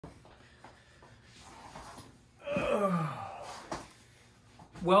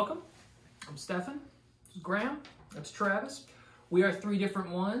Welcome. I'm Stefan. This is Graham. That's Travis. We are three different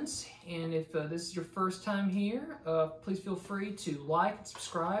ones, and if this is your first time here, please feel free to like and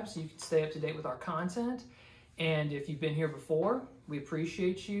subscribe so you can stay up to date with our content. And if you've been here before, we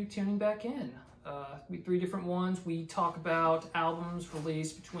appreciate you tuning back in. We three different ones. We talk about albums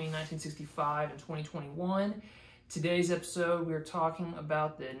released between 1965 and 2021. Today's episode, we're talking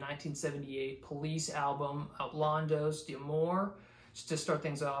about the 1978 Police album, Outlandos de Amor. Just to start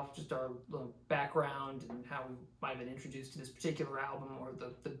things off, just our little background and how we might have been introduced to this particular album or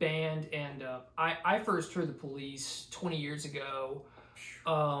the band. And I first heard the Police 20 years ago.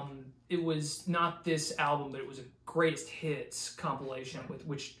 It was not this album, but it was a greatest hits compilation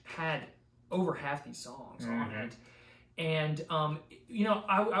which had over half these songs on it. And you know,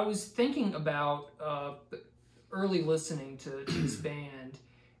 I was thinking about early listening to this band,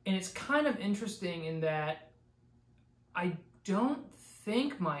 and it's kind of interesting in that I don't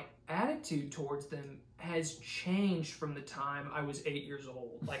think my attitude towards them has changed from the time I was 8 years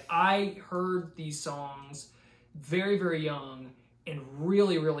old. Like, I heard these songs very, very young and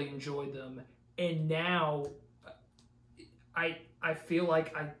really, really enjoyed them. And now I feel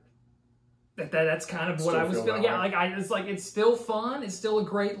like that's kind of what I was feeling. Yeah, like it's still fun. It's still a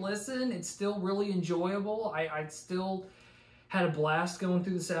great listen. It's still really enjoyable. I still had a blast going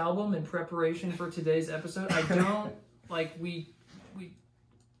through this album in preparation for today's episode. I don't like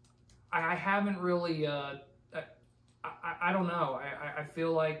I haven't really I don't know. I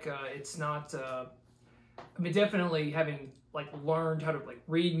feel like it's not I mean, definitely having like learned how to like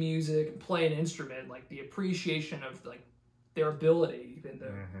read music and play an instrument, like the appreciation of like their ability and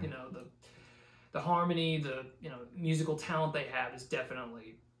the you know the harmony, the musical talent they have is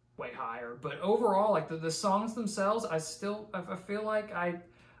definitely way higher. But overall, like the songs themselves, I feel like I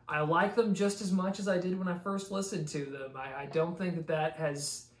like them just as much as I did when I first listened to them. I don't think that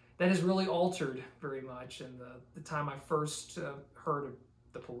has really altered very much in the time I first heard of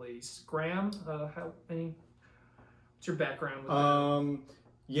the Police. Graham, what's your background with that?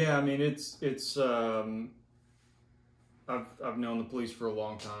 Yeah, I mean it's I've known the Police for a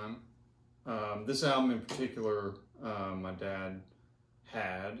long time. This album in particular, my dad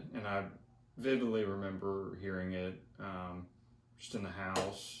had, and I vividly remember hearing it just in the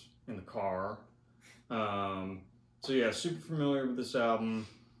house, in the car. So yeah, super familiar with this album.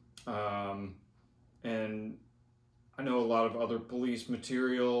 And I know a lot of other Police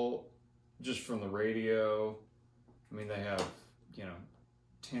material just from the radio. I mean, they have,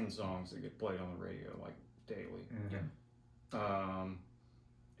 10 songs that get played on the radio like daily.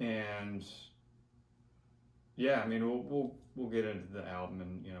 And yeah, I mean, we'll get into the album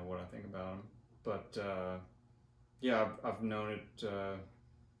and what I think about them. But yeah, I've known it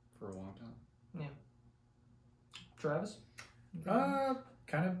for a long time. Yeah. Travis?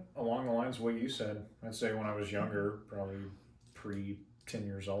 Kind of along the lines of what you said. I'd say when I was younger, probably pre-10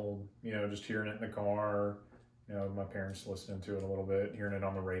 years old, just hearing it in the car, my parents listening to it a little bit, hearing it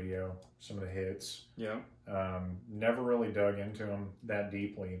on the radio, some of the hits. Yeah. Never really dug into them that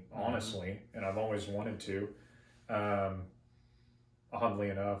deeply, honestly, and I've always wanted to. Oddly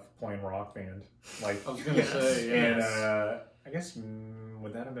enough, playing Rock Band. Like, I was going to say, yes. And I guess,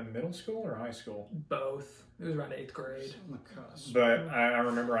 would that have been middle school or high school? Both. It was around 8th grade. On the cusp. But I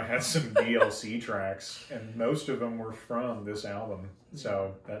remember I had some DLC tracks, and most of them were from this album.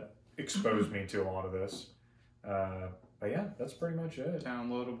 So that exposed me to a lot of this. But yeah, that's pretty much it.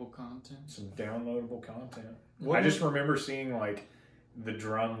 Downloadable content. Some downloadable content. I just remember seeing like the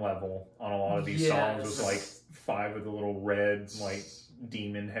drum level on a lot of these songs was like 5 of the little red like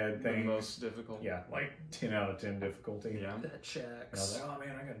demon head things. The most difficult. Yeah, like 10 out of 10 difficulty. Yeah. That checks. And I was like, oh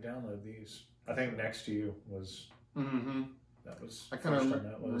man, I gotta download these. I think Next to You was that was I kind of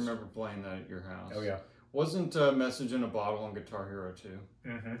remember playing that at your house. Oh yeah. Wasn't Message in a Bottle on Guitar Hero 2?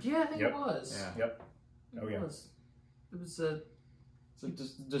 Yeah, I think it was. Yeah. Yep. It was a... It's a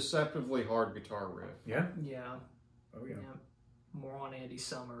deceptively hard guitar riff. Yeah? Yeah. Oh, yeah. More on Andy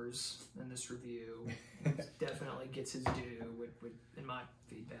Summers in this review. Definitely gets his due in my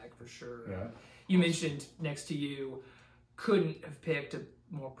feedback, for sure. Yeah. You mentioned Next to You. Couldn't have picked a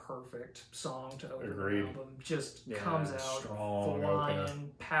more perfect song to open the album. Just comes out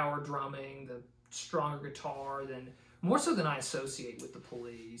flying, power drumming, the stronger guitar, more so than I associate with the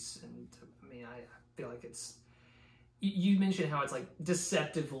Police. And I mean, I feel like it's... You mentioned how it's like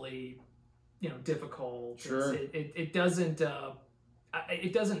deceptively, difficult. Sure. It doesn't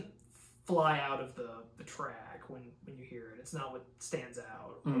fly out of the track when you hear it. It's not what stands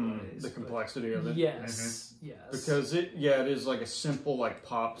out. The complexity of it. Yes, yes. Because it is like a simple like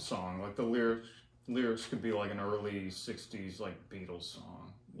pop song. Like the lyrics lyrics could be like an early '60s like Beatles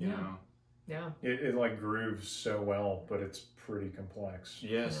song. You know? Yeah. It like grooves so well, but it's pretty complex.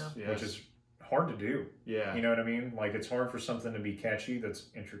 Yes. Yeah. Yes. Which is hard to do. Yeah. You know what I mean? Like, it's hard for something to be catchy that's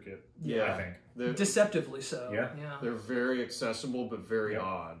intricate. Yeah. I think. Deceptively so. Yeah. They're very accessible, but very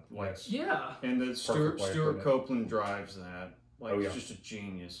odd. Like, Yes. Yeah. and that Perfect way to Stuart put it. Copeland drives that. Like, Oh, yeah. he's just a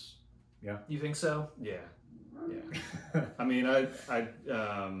genius. You think so? Yeah. Yeah. I mean, I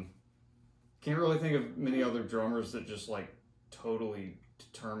can't really think of many other drummers that just like totally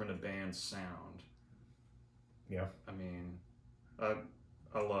determine a band's sound. Yeah. I mean,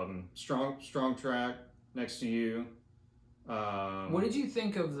 I love him. Strong track, Next to You. What did you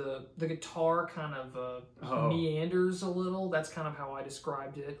think of the guitar kind of meanders a little? That's kind of how I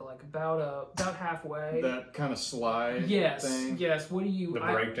described it, like about halfway. That kind of slide yes, thing? yes. What do you? The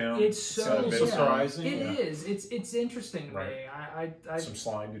breakdown. It's so It's a bit surprising. It is. It's interesting to me. I Some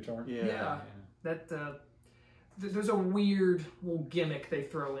slide guitar. Yeah. that there's a weird little gimmick they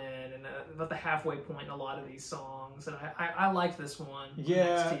throw in, and about the halfway point in a lot of these songs, and I liked this one. Yeah.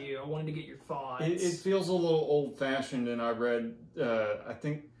 Next to You, I wanted to get your thoughts. It feels a little old-fashioned, and I read, I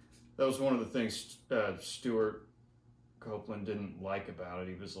think that was one of the things Stuart Copeland didn't like about it.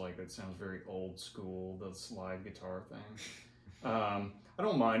 He was like, "It sounds very old school, the slide guitar thing." I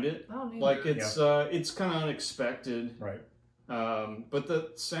don't mind it. I don't either. Like it's kind of unexpected, Right. but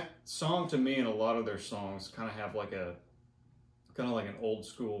the song to me and a lot of their songs kind of have like an old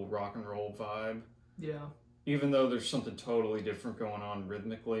school rock and roll vibe. Yeah. Even though there's something totally different going on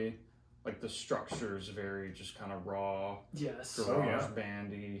rhythmically, like the structure is very just kind of raw, Yes. garage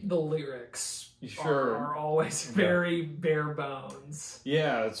bandy. The lyrics Sure. are always very bare bones.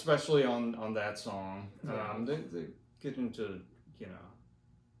 Yeah, especially on that song. Yeah. They get into,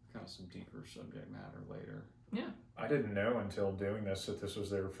 kind of some deeper subject matter later. Yeah. I didn't know until doing this that this was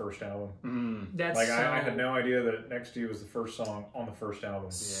their first album. That's Like, so, I had no idea that Next to You was the first song on the first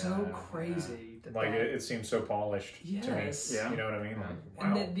album. so Yeah, crazy. Like, it seems so polished Yes. to me. Yeah. You know what I mean? Yeah. Like,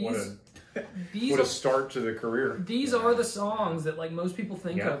 And wow, that these what a start to the career. These are the songs that like most people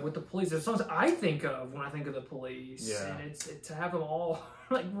think Yeah. of with the Police. They're songs I think of when I think of the Police. Yeah. And it's to have them all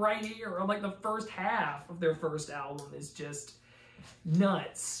like right here on like the first half of their first album is just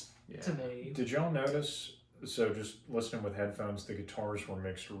nuts to me. Did y'all notice? So just listening with headphones, the guitars were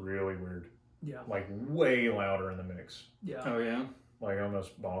mixed really weird. Yeah. Like way louder in the mix. Yeah. Oh yeah. Like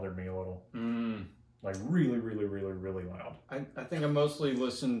almost bothered me a little. Mm. Like really, really, really, really loud. I think I mostly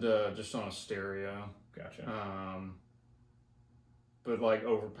listened just on a stereo. Gotcha. But like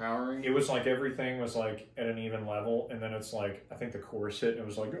overpowering. It was like everything was like at an even level, and then it's like I think the chorus hit, and it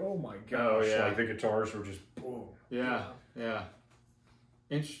was like, oh my gosh! yeah. Like the guitars were just boom. Yeah.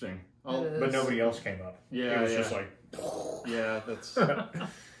 Interesting. Oh, But nobody else came up. Yeah, It was yeah. just like. yeah, that's.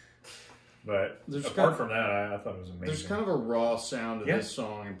 But There's apart from that, I thought it was amazing. There's kind of a raw sound to Yeah. this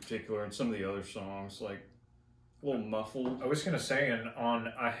song in particular, and some of the other songs, like a little muffled. I was gonna say, and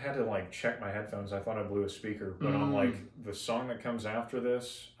I had to like check my headphones. I thought I blew a speaker, but on like the song that comes after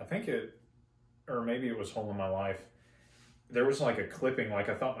this, I think or maybe it was "Hole in My Life." There was like a clipping, like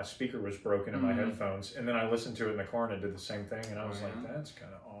I thought my speaker was broken in my headphones, and then I listened to it in the car and it did the same thing, and I was like, that's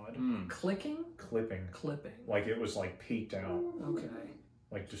kind of odd. Clicking? Clipping, like it was like peaked out, Okay.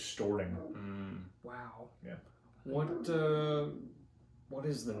 like distorting. Wow. Yeah. What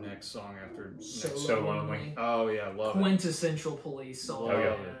is the next song after? So Lonely. Oh yeah, I love it. Quintessential Police song. Oh,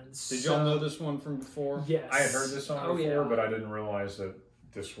 yeah. Did y'all know this one from before? Yes. I had heard this song before, yeah. but I didn't realize that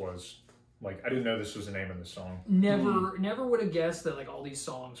this was like I didn't know this was the name of the song. Never would have guessed that like all these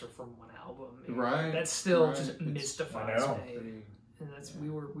songs are from one album. Right. That still Right. just I mystifies know. me. And that's we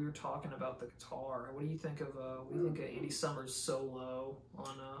were talking about the guitar. What do you think of Andy Summers' solo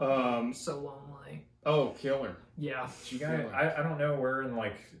on So Lonely? Oh, killer. Yeah. You guys, I don't know where in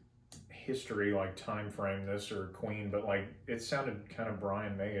like history, like time frame this or Queen, but like it sounded kind of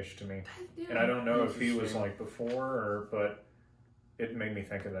Brian May-ish to me. Yeah. And I don't know if he was Interesting. like before but it made me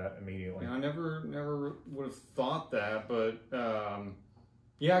think of that immediately. Yeah, I never would have thought that, but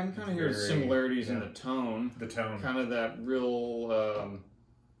yeah, I can kind of hear the similarities in the tone. The tone. Kind of that real,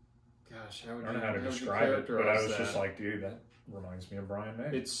 gosh, how would I don't you, know how to would you describe it, but I characterize was just that? like, dude, that reminds me of Brian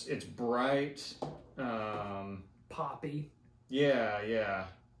May. It's bright. Poppy. Yeah.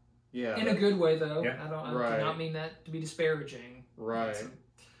 In a good way, though. Yeah. I Right. do not mean that to be disparaging. Right.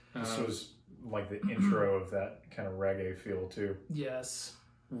 This was like the intro of that kind of reggae feel too. Yes.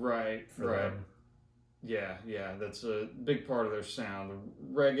 Right. For Right. them. Yeah. That's a big part of their sound. The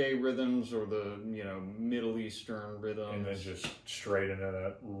reggae rhythms or the Middle Eastern rhythms. And then just straight into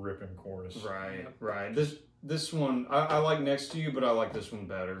that ripping chorus. Right. Yep. Right. This this one, I like Next to You, but I like this one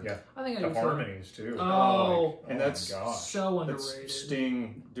better. Yeah. I think I The do too. harmonies too. Oh. And my that's gosh. So That's underrated.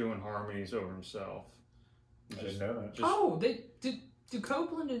 Sting doing harmonies over himself. I didn't know that. Oh, they do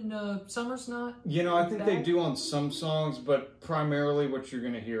Copeland and Summers not? You know, I think they That? do on some songs, but primarily what you're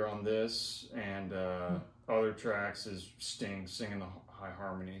going to hear on this and other tracks is Sting singing the high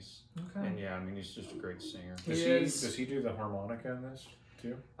harmonies. Okay. And yeah, I mean, he's just a great singer. Does he do the harmonica in this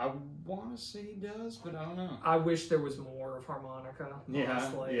too? I want to say he does, but I don't know. I wish there was more of harmonica. Yeah,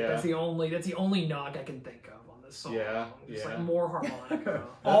 Honestly. yeah. That's the only knock I can think of on this song. Yeah, Just yeah. like more harmonica.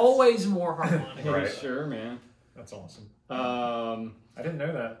 Always more harmonica. Right. Sure, man. That's awesome. I I didn't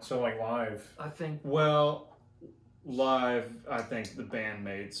know that. So like live. I think. Well, live, I think the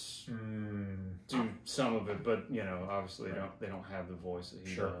bandmates do some of it, but you know, obviously they don't have the voice that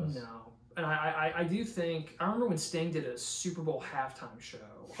he does. No. And I do think, I remember when Sting did a Super Bowl halftime show.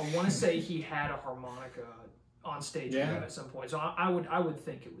 I want to say he had a harmonica on stage with him at some point. So I would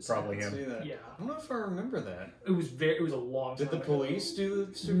think it was Probably him. him. See that? Yeah. I don't know if I remember that. It was a long time Did the ago. police do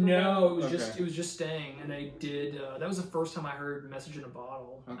the Super Bowl? No, it was Okay. just Sting, and they did. That was the first time I heard "Message in a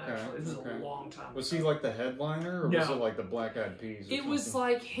Bottle." Okay, Actually, it was okay. a long time. Was ago. he like the headliner, or was No. it like the Black Eyed Peas? Or It was something?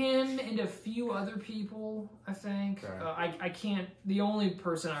 like him and a few other people. I think. Okay. I can't. The only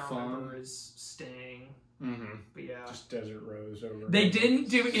person I Fun. remember is Sting. Mm-hmm. But yeah. Just Desert Rose over. They didn't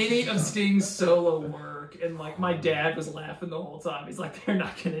do any of Sting's solo work, and like my dad was laughing the whole time. He's like, "They're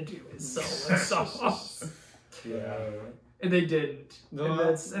not gonna do his solo songs," Yeah. and they didn't. No.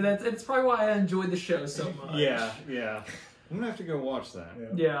 And that's probably why I enjoyed the show so much. Yeah. I'm gonna have to go watch that.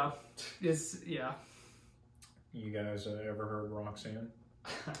 Yeah. Yeah. You guys ever heard Roxanne?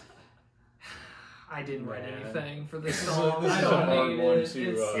 I didn't write Man. anything for this This is song. a I don't hard hate one it. to,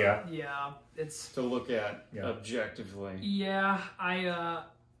 It's, yeah. It's To look at Yeah. objectively. yeah.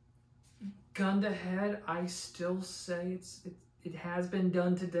 Gun to head, I still say it has been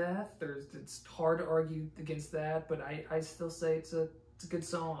done to death. It's hard to argue against that, but I still say it's a good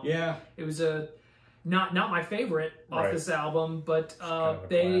song. Yeah. It was not my favorite off Right. this album, but kind of a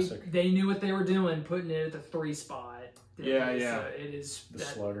they classic. knew what they were doing, putting it at the 3 spot. It is The that,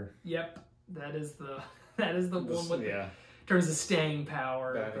 Slugger. Yep, that is the one with Yeah. in terms of staying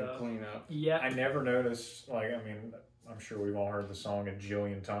power. Batting cleanup. Yep. I never noticed, like, I mean, I'm sure we've all heard the song a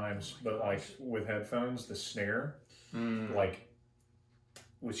jillion times, but like with headphones, the snare, like,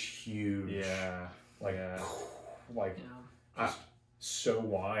 was huge. Yeah. Like, Yeah. like Yeah. just so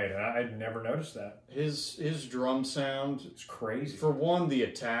wide. And I'd never noticed that. His drum sound, It's crazy. for one, the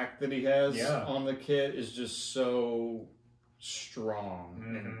attack that he has Yeah. on the kit is just so strong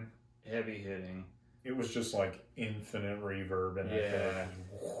Mhm. and heavy hitting. It was just like infinite reverb and Yeah.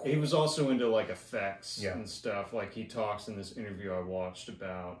 echo. He was also into like effects Yeah. and stuff. Like he talks in this interview I watched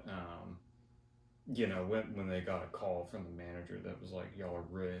about, you know, when they got a call from the manager that was like, "Y'all are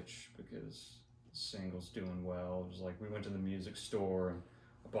rich because the single's doing well." It was like we went to the music store and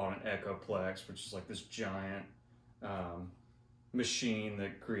I bought an Echoplex, which is like this giant machine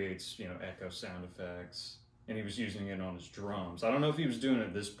that creates, you know, echo sound effects. And he was using it on his drums. I don't know if he was doing it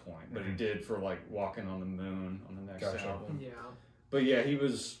at this point, but he did for like Walking on the Moon on the next Gotcha. album. Yeah. But yeah, he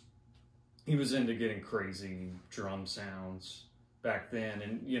was into getting crazy drum sounds back then,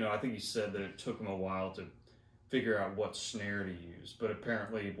 and you know, I think he said that it took him a while to figure out what snare to use. But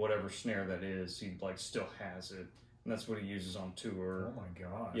apparently, whatever snare that is, he like still has it, and that's what he uses on tour. Oh my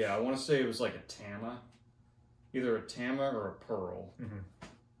gosh. Yeah, I want to say it was like a Tama, either a Tama or a Pearl.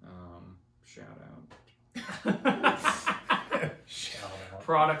 Shout out. Shout out.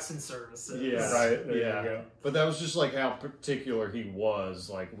 Products and services. Yeah, Right, there you yeah. go. But that was just like how particular he was.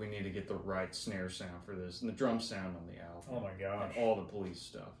 Like, we need to get the right snare sound for this, and the drum sound on the album. Oh my gosh. And all the Police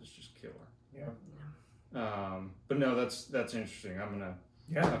stuff is just killer. Yeah. But no, that's interesting. I'm gonna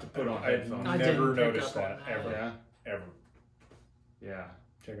Yeah. have to put on I've headphones. I never didn't pick noticed up on that, that. ever. Yeah, Ever. yeah.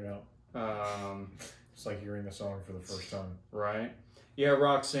 Check it out. It's It's like hearing the song for the first time. right. Yeah,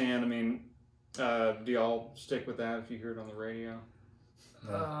 Roxanne. I mean, do y'all stick with that if you hear it on the radio?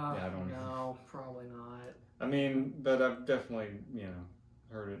 Yeah, I don't know. No, probably not. I mean, but I've definitely, you know,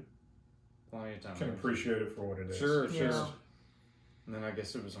 heard it plenty of times. Can appreciate it for what it is. Sure. Yeah. And then I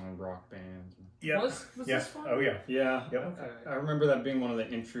guess it was on Rock Band. Yeah. Was Yeah. this fun? Oh yeah. Yeah. Yep. Okay. I remember that being one of the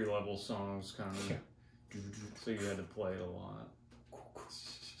entry level songs, kind of. So you had to play it a lot.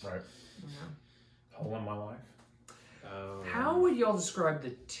 Right. Yeah. Hole in My Life. Oh. How would y'all describe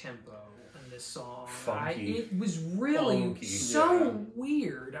the tempo in this song? Funky. It was really Funky. so Yeah.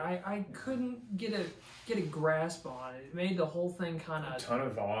 weird. I couldn't get a grasp on it. It made the whole thing kind A of. ton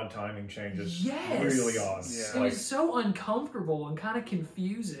of odd timing changes. Yes. Really odd. Yeah. It Like, was so uncomfortable and kind of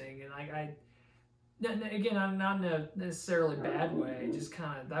confusing, and Again, I'm not in a necessarily bad way. Just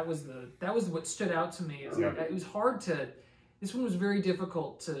kind of that was what stood out to me. Is like, it was hard to. This one was very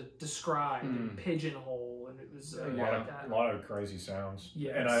difficult to describe and pigeonhole, and it was a lot of crazy sounds.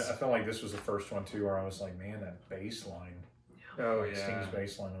 Yes. And I felt like this was the first one too, where I was like, man, that bass line. Oh yeah, Sting's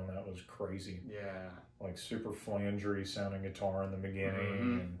bass line on that was crazy. Yeah, like super flangery sounding guitar in the beginning,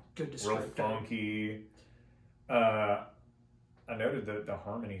 and good, real funky. I noted that the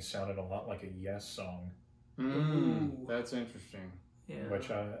harmony sounded a lot like a Yes song. That's interesting. Yeah, which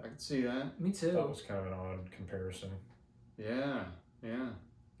I could see that. Me too. That was kind of an odd comparison. Yeah.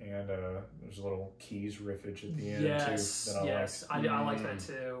 And there's a little keys riffage at the end yes, too. That I like that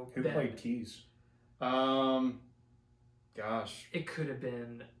too. Who played keys? Gosh, it could have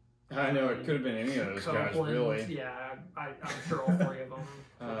been. I know it could have been any of those guys, really. Yeah, I'm sure all three of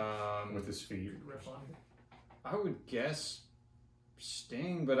them. With his feet. I would guess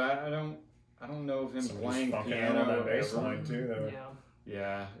Sting, but I don't know of him playing piano on that bass line too, though.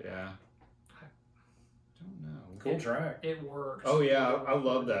 Yeah. I don't know. Cool track. It works. Oh yeah, I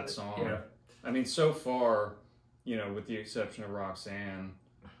love that song. Yeah. I mean, so far, with the exception of Roxanne,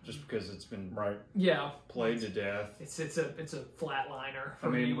 just because it's been played to death. It's a flatliner. I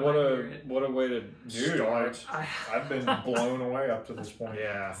mean, what a way to start. I've been blown away up to this point.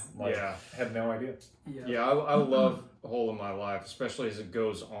 Yeah, had no idea. Yeah, I love Whole of My Life, especially as it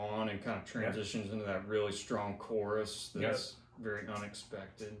goes on and kind of transitions into that really strong chorus that's very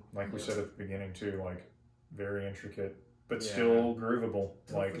unexpected. Like we said at the beginning too, like very intricate, but still groovable.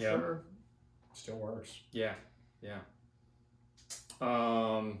 Like sure. Still works. Yeah.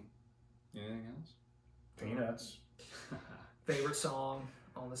 Anything else? Peanuts. Favorite song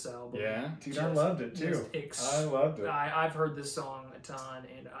on this album. Yeah. Dude, I loved it too. I loved it. I've heard this song a ton,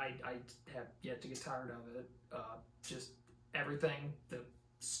 and I have yet to get tired of it. Just everything, the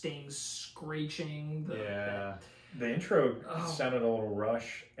Sting screeching. The intro sounded a little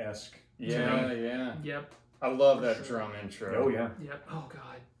Rush-esque. Yeah. Yep. I love that drum intro. Oh yeah. Yep. Oh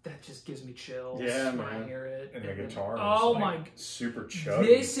god, that just gives me chills. Yeah, when man. I hear it. And the guitar. Oh my! Super chuggy.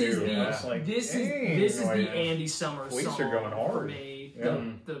 This is too. this is the Andy Summers Police song are going hard for me. Yeah.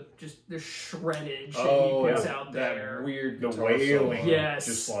 The shreddage that he puts out that there. Weird the guitar wailing. solo. Yes.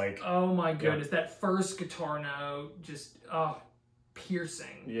 Just like oh my goodness, that first guitar note just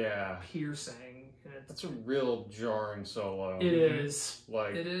piercing. Yeah. Piercing. That's a real jarring solo. It is.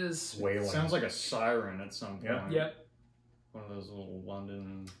 Like it is. Wailing. Sounds like a siren at some point. Yep. One of those little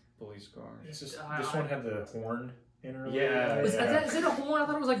London police cars. This one had the horn interlude. Yeah. Is it a horn? I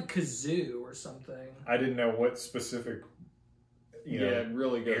thought it was like a kazoo or something. I didn't know what specific. It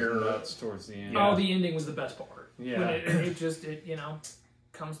really goes nuts towards the end. Oh, the ending was the best part. Yeah. When it just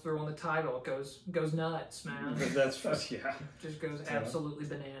comes through on the title. It goes nuts, man. That's just goes absolutely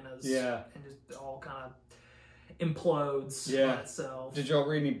bananas. Yeah. And just all kind of implodes on itself. Did y'all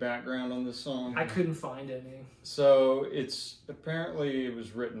read any background on this song? I couldn't find any. So it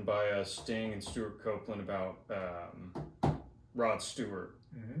was written by Sting and Stuart Copeland about Rod Stewart,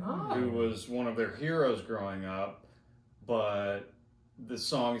 who was one of their heroes growing up, but the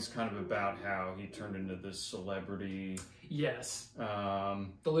song is kind of about how he turned into this celebrity. Yes.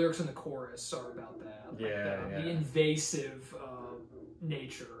 The lyrics in the chorus are about that. The invasive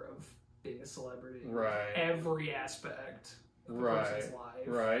nature of being a celebrity. Right. Every aspect of the person's life.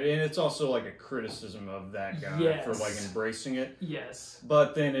 Right. And it's also like a criticism of that guy for like embracing it. Yes.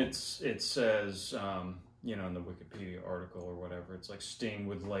 But then it says, in the Wikipedia article or whatever, it's like Sting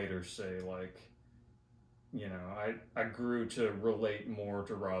would later say like, I grew to relate more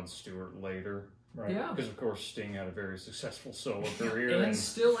to Rod Stewart later. Right. Yeah. Because, of course, Sting had a very successful solo career. and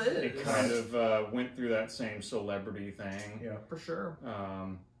still is. It kind of went through that same celebrity thing. Yeah, for sure.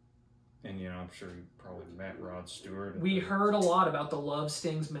 And, I'm sure you probably met Rod Stewart. We heard a lot about the love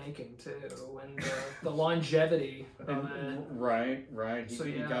Sting's making, too, and the longevity of it. Right.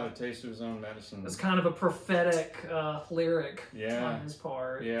 He got a taste of his own medicine. It's kind of a prophetic lyric on his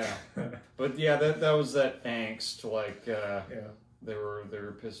part. Yeah. But, that was that angst, like... They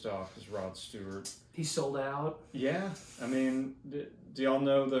were pissed off because Rod Stewart. He sold out. Yeah, I mean, do y'all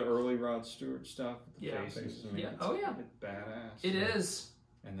know the early Rod Stewart stuff? The faces. I mean, it's badass. It is.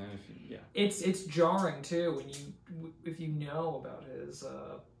 And then it's jarring too if you know about his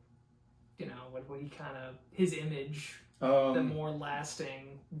when he kind of his image, the more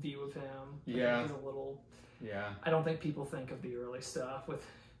lasting view of him. He's a little. Yeah. I don't think people think of the early stuff with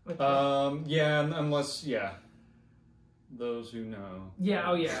unless those who know.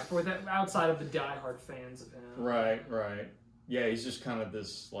 For that outside of the diehard fans of him. Right. Yeah, he's just kind of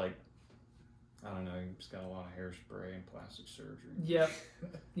this, like, I don't know, he's got a lot of hairspray and plastic surgery. Yep.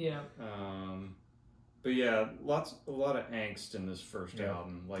 Yeah. But yeah, a lot of angst in this first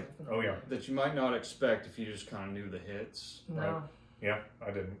album, like Oh yeah, that you might not expect if you just kind of knew the hits. No. Right. Yeah,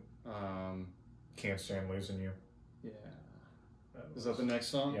 I didn't. Um, Can't stand losing you. yeah. Is that the next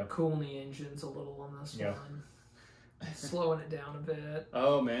song? Yeah. Cooling the engines a little on this one. Slowing it down a bit.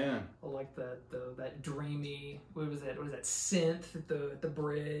 Oh man. I like that dreamy. What was that synth at the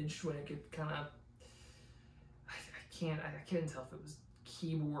bridge when it could kind of. I couldn't tell if it was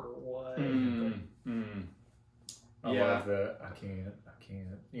keyboard or what. I love that. I can't.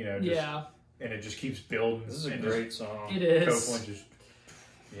 You know. Just, yeah. And it just keeps building. This is a great song. It is. Copeland just,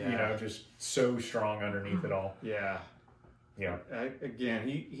 you know, just so strong underneath it all. Yeah. Yeah. Again,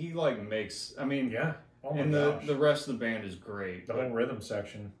 he like makes. I mean, yeah. Oh my and gosh. the rest of the band is great. The whole rhythm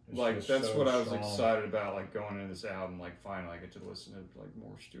section is like just that's so what I was strong. excited about. Like going into this album, like finally I get to listen to like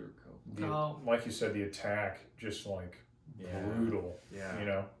more Stuart Copeland. Like you said, the attack just like brutal. Yeah. You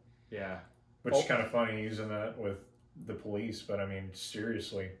know. Yeah. Which is kind of funny using that with the Police, but I mean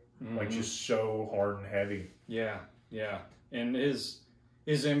seriously, like just so hard and heavy. Yeah. Yeah. And his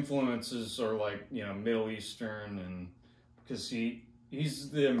influences are like, you know, Middle Eastern, and because he's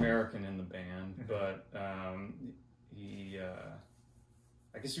the American in the band, but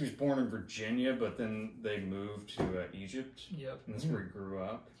I guess he was born in Virginia, but then they moved to Egypt. Yep. And that's where he grew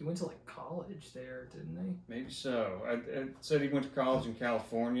up. He went to like college there, didn't he? Maybe so. I said he went to college in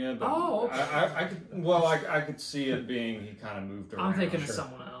California, but okay. I could see it being he kind of moved around. I'm thinking of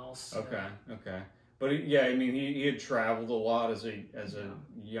someone else. Okay. But I mean, he had traveled a lot as a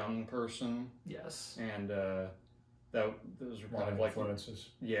young person. Yes. And those were kind of like influences.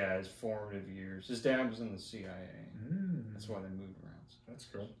 Yeah, his formative years. His dad was in the CIA. That's why they moved around. That's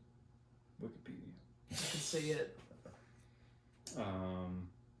cool. Wikipedia. I can see it.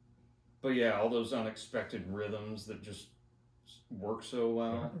 But yeah, all those unexpected rhythms that just work so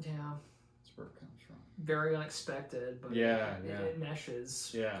well. Yeah. That's where it comes from. Very unexpected, but it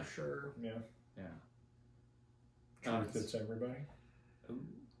meshes. Yeah. For sure. Yeah. Yeah. Truth hits everybody. Ooh.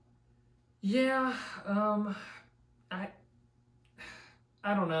 Yeah. I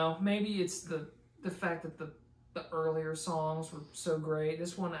don't know. Maybe it's the fact that the earlier songs were so great.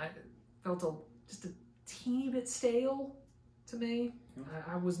 This one I felt just a teeny bit stale to me.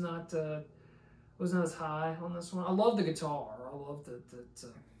 I was not as high on this one. I love the guitar. I love that it's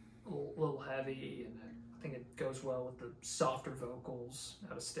a little heavy, and I think it goes well with the softer vocals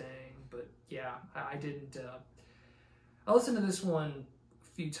out of Sting. But yeah, I didn't. I listened to this one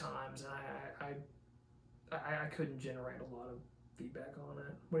a few times, and I couldn't generate a lot of feedback on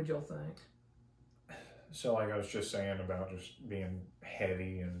it. What did y'all think? So like I was just saying about just being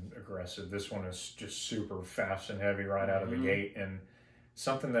heavy and aggressive, this one is just super fast and heavy right out of the gate, and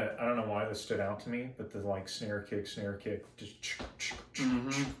something that I don't know why this stood out to me, but the like snare kick, just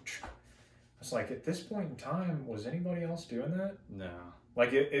it's like at this point in time, was anybody else doing that? No.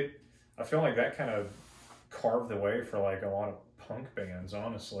 Like it I feel like that kind of carved the way for like a lot of punk bands,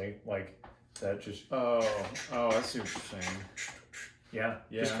 honestly. Like that just I see what you're saying. Yeah.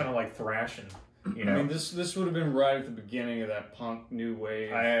 Just kind of like thrashing. You know? I mean, this would have been right at the beginning of that punk new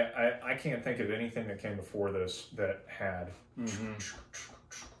wave. I can't think of anything that came before this that had.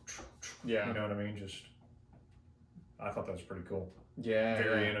 Yeah. You know what I mean? Just, I thought that was pretty cool. Yeah.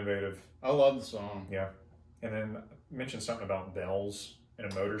 Very innovative. I love the song. Yeah. And then mention something about bells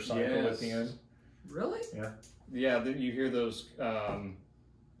and a motorcycle at the end. Really? Yeah. Yeah, you hear those.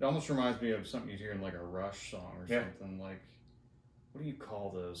 It almost reminds me of something you'd hear in like a Rush song or something. Like, what do you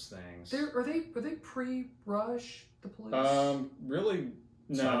call those things? Are they pre-Rush, the Police? Really,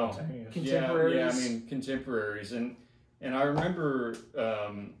 no. Simultaneous. Contemporaries? Yeah, I mean contemporaries, and I remember,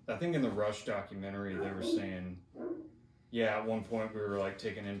 I think in the Rush documentary they were saying, at one point we were like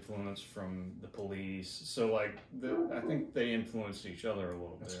taking influence from the Police, so like I think they influenced each other a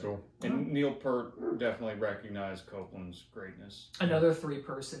little bit. That's cool. And Neil Peart definitely recognized Copeland's greatness. Another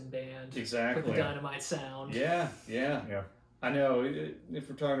 3-person band. Exactly. With the Dynamite sound. Yeah. I know. If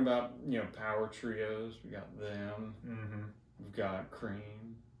we're talking about power trios, we got them. Mm-hmm. We've got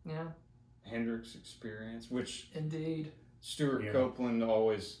Cream. Yeah. Hendrix Experience, which indeed Stuart Copeland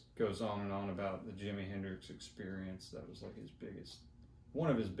always goes on and on about the Jimi Hendrix Experience. That was like one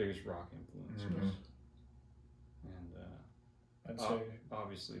of his biggest rock influences. Mm-hmm. And I'd say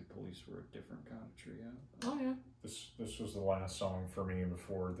obviously Police were a different kind of trio. Oh yeah. This was the last song for me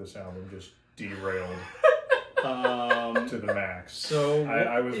before this album just derailed. To the max. So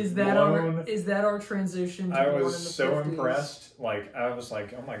I was is that our transition to I Born was in the so 50s? impressed. Like I was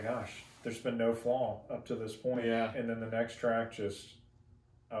like, oh my gosh, there's been no flaw up to this point. Yeah. And then the next track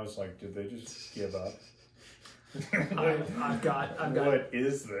I was like, did they just give up? I've got. What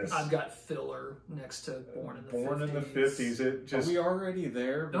is this? I've got filler next to Born in the 50s. Born in the 50s. It just. Are we already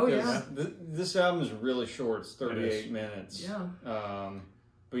there? Oh, Because yeah. This album is really short. It's 38 minutes. Yeah.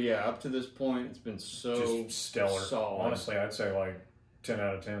 But yeah, up to this point, it's been so just stellar. solid. Honestly, I'd say like 10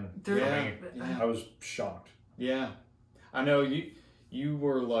 out of 10. There- I was shocked. Yeah, I know you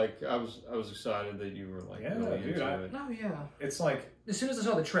were like, I was excited that you were like, Yeah, really dude, into it. Oh yeah. It's like, As soon as I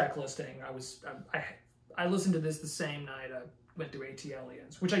saw the track listing, I listened to this the same night I went through AT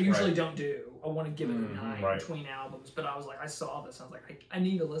Aliens, which I usually don't do. I want to give it a night between albums, but I was like, I saw this, I was like, I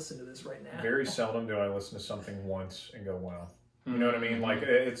need to listen to this right now. very seldom do I listen to something once and go, wow. You know what I mean? Like,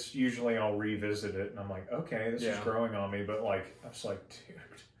 it's usually I'll revisit it and I'm like, okay, this is growing on me. But like, I was like, dude,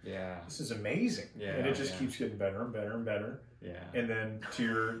 this is amazing. Yeah, and it just keeps getting better and better and better. Yeah. And then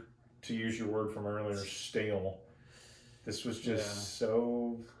to use your word from earlier, stale. This was just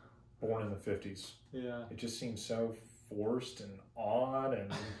so Born in the 50s. Yeah. It just seems so forced and odd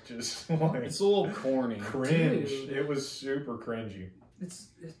and just like It's a little corny. cringe. Dude. It was super cringy. It's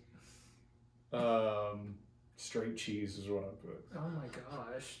Straight cheese is what I put. oh my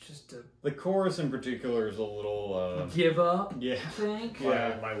gosh, just a the chorus in particular is a little give up. yeah. I think.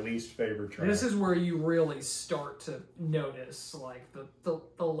 Yeah. My least favorite track. This is where you really start to notice like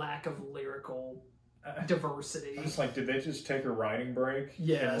the lack of lyrical diversity. I was like, did they just take a writing break?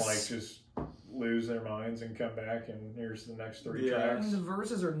 Yes. And like just lose their minds and come back and here's the next three Yeah. I tracks? mean, the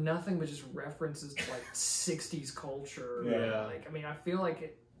verses are nothing but just references to like 60s culture. Yeah. Like, I mean, I feel like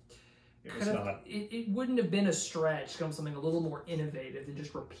it was could have, not. it wouldn't have been a stretch to come something a little more innovative than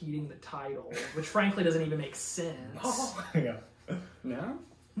just repeating the title, which frankly doesn't even make sense. Yeah. No?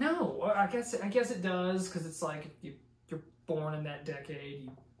 No, I guess it does, because it's like you're born in that decade,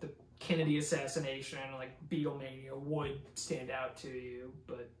 the Kennedy assassination, like Beatlemania would stand out to you,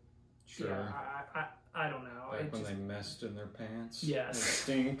 but Sure. yeah, I don't know. Like It when just- they messed in their pants. Yes. As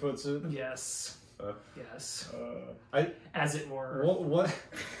Sting puts it. yes, yes, I as it were. what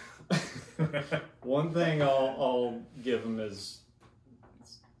one thing I'll give him is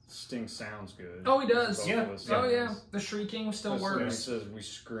Sting sounds good. Oh, he does. Yeah. Oh yeah, the shrieking still Especially when he works. says we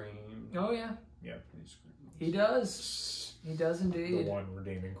scream. Oh yeah, Yeah. He screams. he does. He does The indeed. one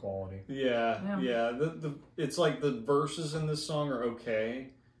redeeming quality. Yeah. The it's like the verses in this song are okay.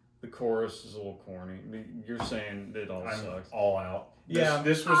 The chorus is a little corny. I mean, you're saying it all I'm sucks. all out. Yeah.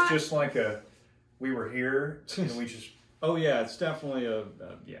 This was just like we were here and we just Oh yeah, it's definitely a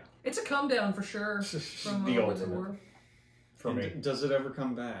yeah. It's a come down for sure from The what they ultimate. were. for me. Does it ever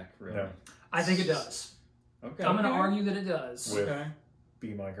come back? Really? No. I think it does. Okay. I'm going to argue that it does. With Okay.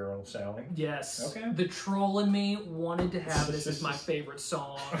 Be My Girl, Sally. Yes. Okay. The troll in me wanted to have this as my favorite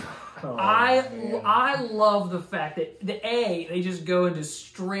song. Oh, I man. love the fact that they just go into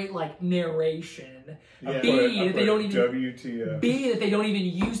straight like narration. Yeah. B, that they don't even WTF. B, that they don't even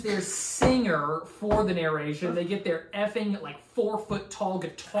use their singer for the narration. They get their effing like 4-foot tall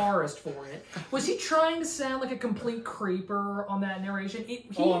guitarist for it. Was he trying to sound like a complete creeper on that narration?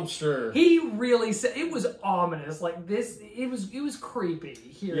 I'm sure. He really said it was ominous. Like this, it was creepy.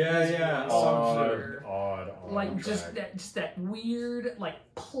 Yeah. Odd. Like track. just that weird, like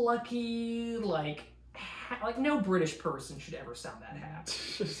plucky, like no British person should ever sound that happy.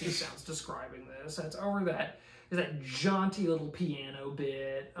 He sounds describing this. That's over that. There's that jaunty little piano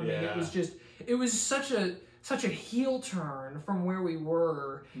bit. I mean, Yeah. it was such a heel turn from where we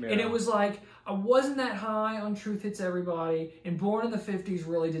were, Yeah. and it was like I wasn't that high on Truth Hits Everybody, and Born in the 50s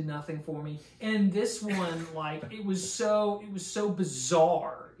really did nothing for me. And this one, like it was so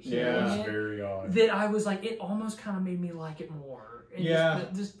bizarre. Yeah. It was hearing it, very odd. that I was like, it almost kind of made me like it more. And Yeah.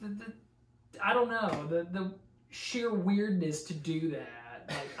 just the I don't know, the sheer weirdness to do that.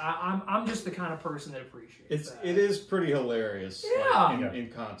 Like I'm just the kind of person that appreciates that. It is pretty hilarious. Yeah. Like, in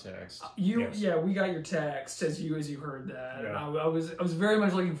context. Yes. We got your text as you heard that. And Yeah. I was very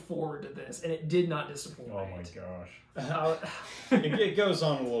much looking forward to this, and it did not disappoint. Oh my gosh. It goes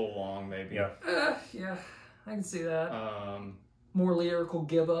on a little long, maybe. Yeah. Yeah, I can see that. Um, More lyrical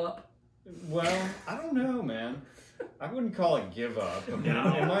give up. well, I don't know, man. I wouldn't call it give up. I mean,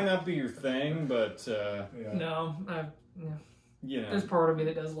 No. It might not be your thing, but Yeah. No, you know, there's part of me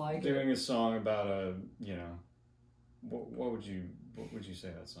that does like it. doing a song about what would you say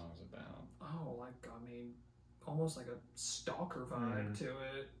that song is about? Oh, like almost like a stalker vibe to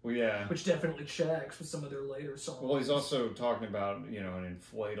it. Well, yeah. Which definitely checks with some of their later songs. Well, he's also talking about an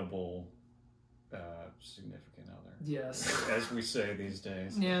inflatable significant other, Yes. as we say these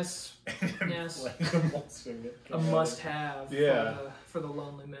days. Yes. Yes. A A must-have Yeah. for the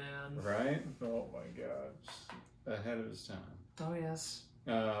lonely man. Right? Oh my god. Ahead of his time. Oh, yes.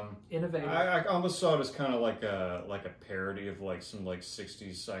 Innovative. I almost saw it as kind of like a parody of like some like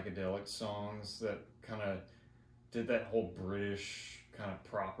 60s psychedelic songs that kind of did that whole British kind of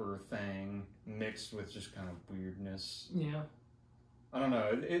proper thing mixed with just kind of weirdness. Yeah. I don't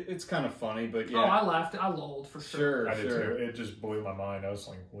know. It's kind of funny, but yeah. Oh, I laughed. I lulled for sure. I did too. It just blew my mind. I was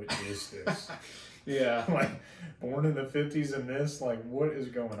like, what is this? Yeah. Like, born in the 50s and this, like, what is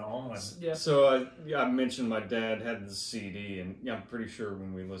going on? Yeah. So I mentioned my dad had the CD, and yeah, I'm pretty sure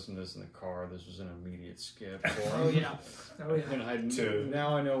when we listened to this in the car, this was an immediate skip for him. Oh, yeah. Oh, yeah. And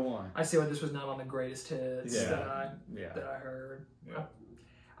now I know why. I see why this was not on the greatest hits that I heard. Yeah.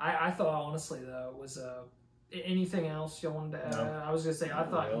 I thought, honestly, though, was anything else you wanted to add? No. I was going to say, I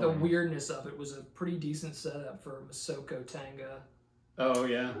thought really. the weirdness of it was a pretty decent setup for Masoko Tanga. Oh,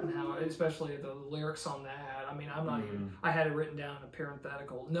 yeah. And how, especially the lyrics on that. I mean, I'm not even, I had it written down in a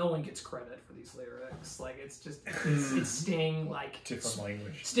parenthetical. No one gets credit for these lyrics. Like, it's just, it's Sting, like, Different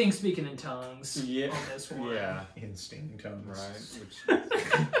language. Sting speaking in tongues on this one. Yeah. In Sting tones. Right.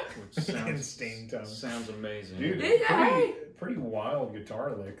 Which In sounds, Sting tones. sounds amazing. Dude, Yeah. pretty wild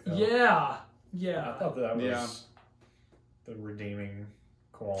guitar lick, though. Yeah. I Yeah. thought that was the redeeming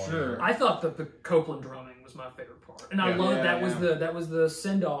quality. Sure. I thought that the Copeland drumming was my favorite part, and I Yeah. loved Yeah, that was the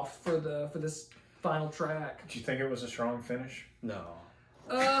send off for this final track. Did you think it was a strong finish? No.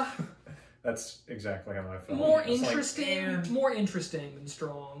 That's exactly how I felt. More It's like, interesting, more interesting than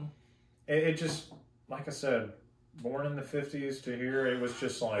strong. it just, like I said, born in the 50s to here, it was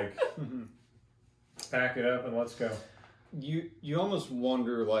just like, pack it up and let's go. You almost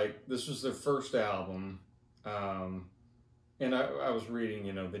wonder, like, this was their first album, and I was reading,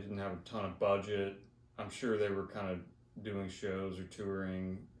 you know, they didn't have a ton of budget. I'm sure they were kind of doing shows or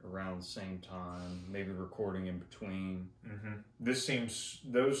touring around the same time, maybe recording in between.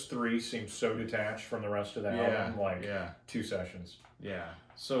 Mm-hmm. Those three seem so detached from the rest of the album, like 2 sessions. Yeah.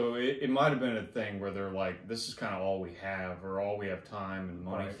 So it might have been a thing where they're like, this is kind of all we have, or all we have time and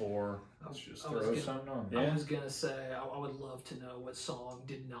money for. Let's just I was throw gonna- something on. I was gonna say I would love to know what song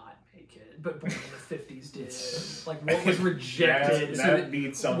did not make it, but Born in the '50s did. Like what was rejected? That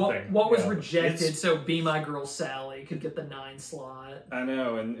beats something. What was Yeah. rejected so Be My Girl Sally could get the 9 slot? I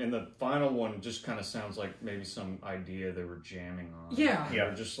know, and the final one just kind of sounds like maybe some idea they were jamming on. Yeah.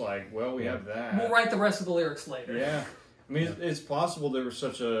 They're just like, well, we have that. We'll write the rest of the lyrics later. Yeah. I mean, it's possible they were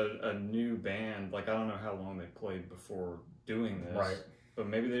such a new band. Like, I don't know how long they played before doing this. Right. But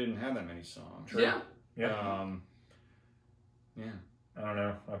maybe they didn't have that many songs. Yeah. Yeah. Yeah. I don't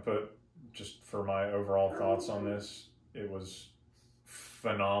know. I put, just for my overall thoughts on this, it was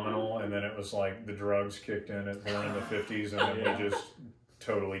phenomenal, and then it was like the drugs kicked in at Born in the 50s, and then we just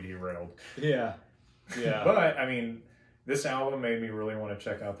totally derailed. Yeah. Yeah. But, I mean, this album made me really want to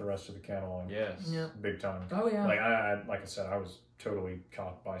check out the rest of the catalog. Yes. Yeah. Big time. Oh yeah. Like I said, I was totally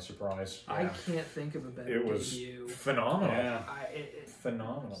caught by surprise. I can't think of a better It was debut. phenomenal. Yeah.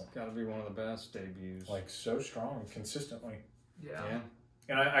 Phenomenal. It's got to be one of the best debuts. Like, so strong, consistently. Yeah. Yeah.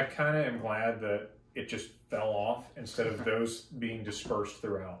 And I kind of am glad that it just fell off instead of those being dispersed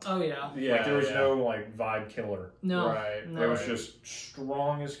throughout. Oh yeah. Yeah. Like, there was no, like, vibe killer. No. Right. No. It was just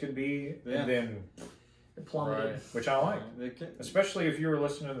strong as could be, Yeah. and then, It plummeted. Right. which I like. They can, Especially if you were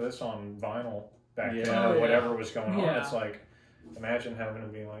listening to this on vinyl back Yeah. then, Oh, or yeah. whatever was going on. Yeah. It's like, imagine having to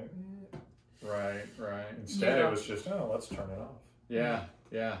be like, right. Right. instead Yeah. it was just, oh, let's turn it off. Yeah.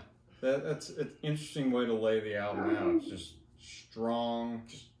 Yeah. That's an interesting way to lay the album out. It's just strong.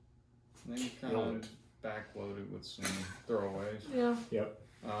 Just then you kind Killed of it. backloaded with some throwaways. Yeah. Yep.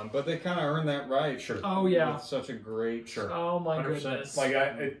 But they kind of earned that right. Sure. Oh yeah. With such a great. Sure. Oh my 100%. goodness. Like,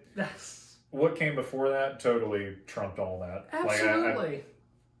 That's what came before that totally trumped all that. absolutely. Like,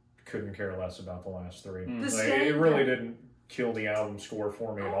 I couldn't care less about the last three. Mm. The Like, Sting it really thing. didn't kill the album score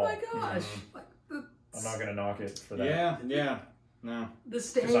for me at Oh all. my gosh. Like I'm not going to knock it for that. Yeah. Yeah. No. the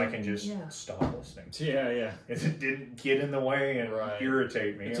Sting. Because I can just yeah. stop listening. Yeah. Yeah. It didn't get in the way and Right.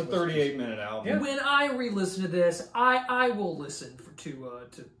 irritate me. It's It a was 38-minute album. Yeah. When I re-listen to this, I will listen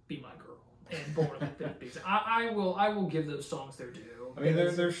to Be My Girl and Born in the 50s. I will give those songs their due. I mean,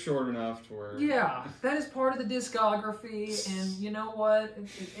 because- they're short enough to where. Yeah, that is part of the discography, and you know what?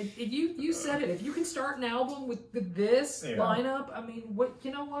 If you said it, if you can start an album with this Yeah. lineup, I mean, what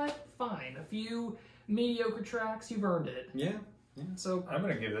you know what? Fine, a few mediocre tracks, you've earned it. Yeah. So I'm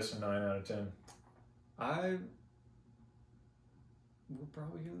going to give this a 9 out of 10. I will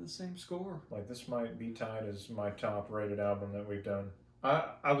probably give it the same score. Like, this might be tied as my top rated album that we've done.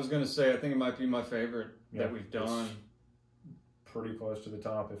 I was going to say, I think it might be my favorite Yeah, that we've done. Pretty close to the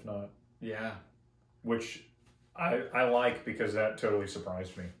top, if not. Yeah. Which I like because that totally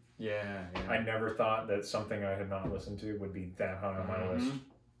surprised me. Yeah, yeah. I never thought that something I had not listened to would be that high on my list.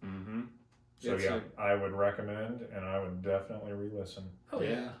 Mm-hmm. So I would recommend, and I would definitely re-listen. Oh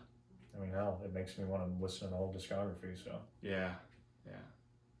yeah. I mean, hell, it makes me want to listen to the whole discography. So Yeah.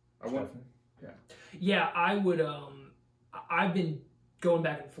 Yeah, I would. I've been going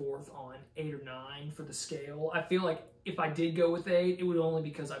back and forth on 8 or 9 for the scale. I feel like if I did go with 8, it would only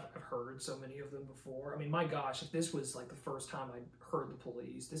because I've heard so many of them before. I mean, my gosh, if this was like the first time I heard the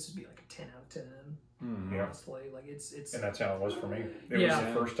Police, this would be like a 10 out of 10. Mm-hmm. Honestly, like it's. And that's how it was for me. It was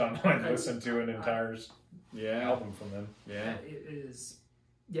the first time I listened to an entire album from them. Yeah, it is.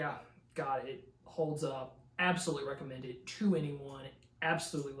 Yeah, God, it holds up. Absolutely recommend it to anyone.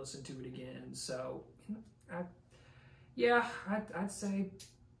 Absolutely listen to it again. So, I'd say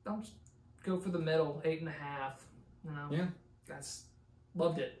I'll just go for the middle, 8.5. You know, that's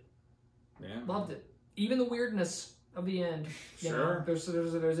loved it. Yeah, loved it. Even the weirdness of the end. You know, there's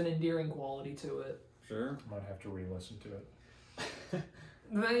an endearing quality to it. Sure, might have to re-listen to it.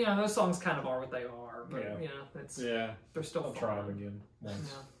 You know, those songs kind of are what they are, but you know, it's they're still. I'll try them again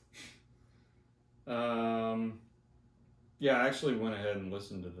once. Yeah, I actually went ahead and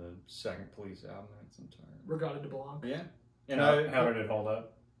listened to the second Police album in its entirety. Regarded de Blanc. Yeah. And how did it hold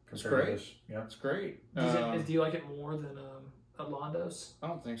up? It's great. To this? Yeah, it's great. Do you like it more than Outlandos? I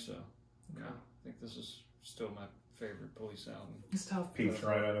don't think so. Okay. No, I think this is still my favorite Police album. It's tough. Peaks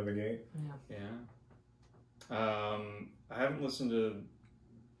right out of the gate. Yeah. I haven't listened to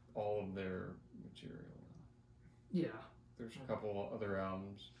all of their material. Yeah. There's a couple other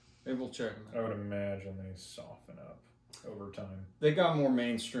albums. Maybe we'll check them out. I would imagine they soften up over time. They got more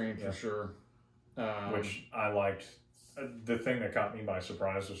mainstream for sure. Which I liked. The thing that caught me by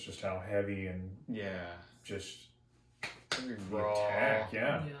surprise was just how heavy and just raw. Attack,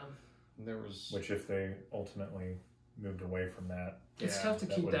 There was, which if they ultimately moved away from that, it's tough to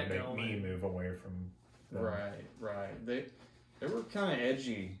keep that make going. me move away from them. Right. They were kind of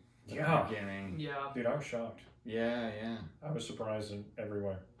edgy at the beginning. Yeah, dude, I was shocked. Yeah. I was surprised in every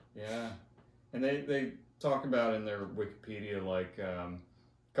way. Yeah, and they talk about in their Wikipedia like a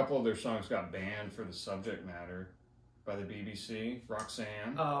couple of their songs got banned for the subject matter by the BBC.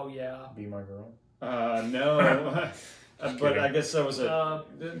 Roxanne. Oh yeah. Be My Girl. No. But I guess that was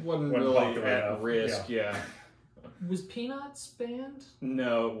it wasn't really at risk. Yeah. Was Peanuts banned?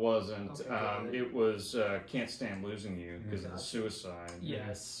 No, it wasn't. Okay, it was Can't Stand Losing You because of the suicide.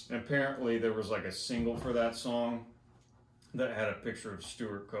 Yes. And apparently there was like a single for that song that had a picture of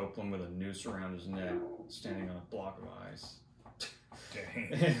Stuart Copeland with a noose around his neck standing on a block of ice.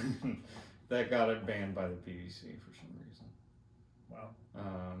 Dang. That got it banned by the BBC for some reason. Wow.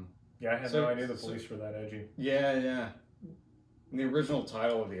 I had no idea the Police were that edgy. Yeah. And the original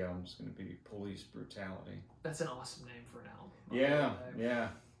title of the album is going to be Police Brutality. That's an awesome name for an album. Yeah.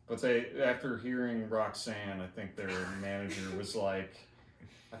 But after hearing Roxanne, I think their manager was like,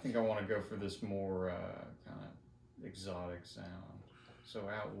 I think I want to go for this more kind of exotic sound. So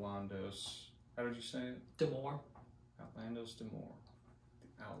Outlandos, how did you say it? D'Amour. Outlandos D'Amour.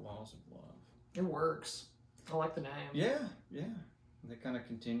 The Outlaws of Love. It works. I like the name. Yeah. They kind of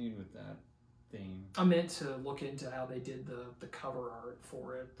continued with that theme. I meant to look into how they did the cover art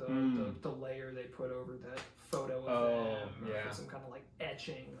for it, the layer they put over that photo of them, or some kind of like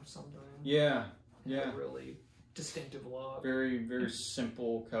etching or something. Yeah. A really distinctive look. Very, very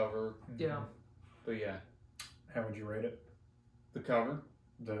simple cover. Yeah. But yeah. How would you rate it? The cover?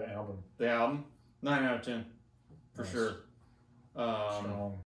 The album. The album? 9 out of 10. For Nice. sure.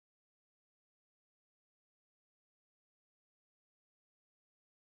 Strong.